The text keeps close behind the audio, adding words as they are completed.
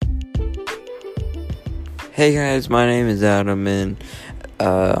Hey guys, my name is Adam, and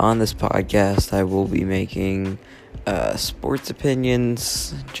on this podcast, I will be making sports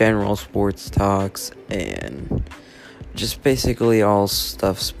opinions, general sports talks, and just basically all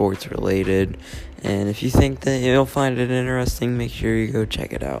stuff sports related. And if you think that you'll find it interesting, make sure you go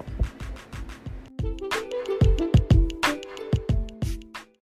check it out.